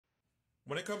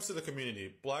When it comes to the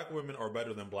community, black women are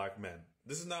better than black men.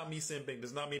 This is not me simping. This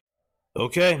is not me.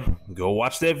 Okay, go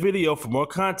watch that video for more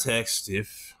context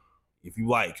if you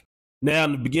like. Now,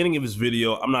 in the beginning of his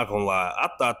video, I'm not gonna lie, I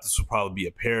thought this would probably be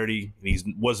a parody and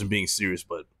he wasn't being serious,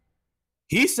 but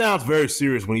he sounds very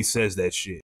serious when he says that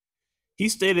shit. He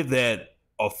stated that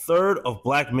a third of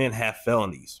black men have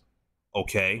felonies.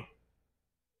 Okay,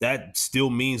 that still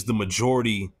means the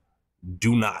majority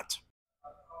do not.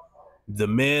 The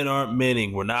men aren't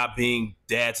menning. We're not being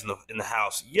dads in the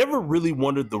house. You ever really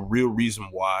wondered the real reason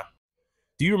why?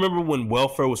 Do you remember when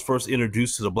welfare was first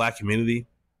introduced to the black community?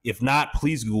 If not,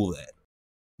 please Google that.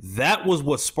 That was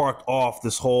what sparked off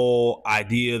this whole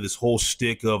idea, this whole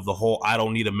shtick of the whole I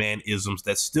don't need a man isms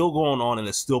that's still going on and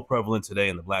is still prevalent today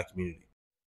in the black community.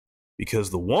 Because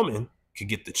the woman could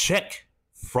get the check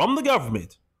from the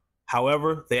government.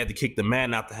 However, they had to kick the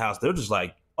man out the house. They're just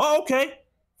like, oh, okay,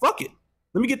 fuck it.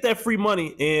 Let me get that free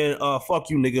money and fuck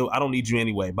you, nigga. I don't need you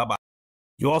anyway. Bye-bye.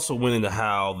 You also went into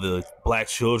how the black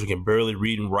children can barely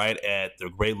read and write at their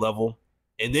grade level.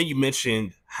 And then you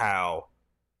mentioned how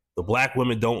the black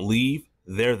women don't leave.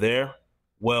 They're there.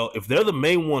 Well, if they're the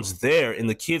main ones there and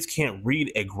the kids can't read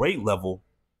at grade level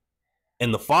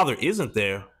and the father isn't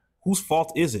there, whose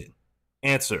fault is it?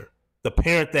 Answer, the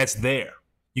parent that's there.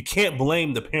 You can't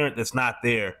blame the parent that's not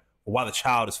there for why the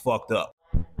child is fucked up.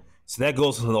 So that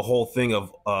goes into the whole thing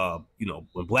of,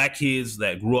 when black kids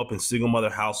that grew up in single mother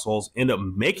households end up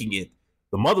making it,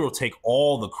 the mother will take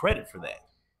all the credit for that.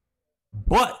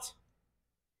 But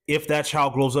if that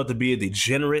child grows up to be a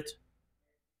degenerate,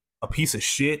 a piece of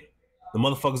shit, the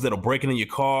motherfuckers that'll break into your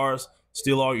cars,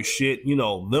 steal all your shit, them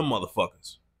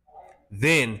motherfuckers,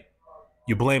 then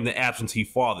you blame the absentee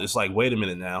father. It's like, wait a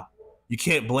minute now. You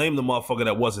can't blame the motherfucker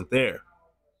that wasn't there.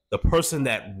 The person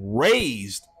that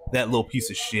raised that little piece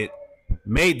of shit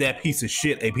made that piece of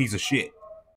shit a piece of shit.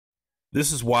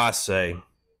 This is why I say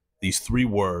these three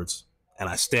words, and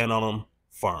I stand on them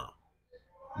firm.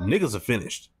 Niggas are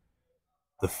finished.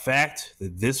 The fact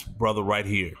that this brother right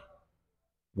here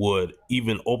would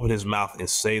even open his mouth and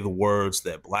say the words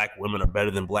that black women are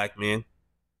better than black men,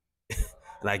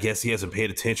 and I guess he hasn't paid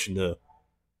attention to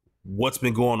what's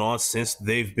been going on since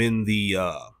they've been the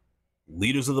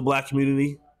leaders of the black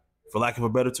community, for lack of a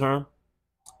better term.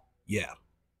 Yeah.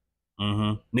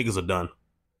 Niggas are done.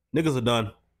 Niggas are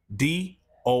done.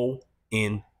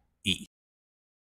 DONE.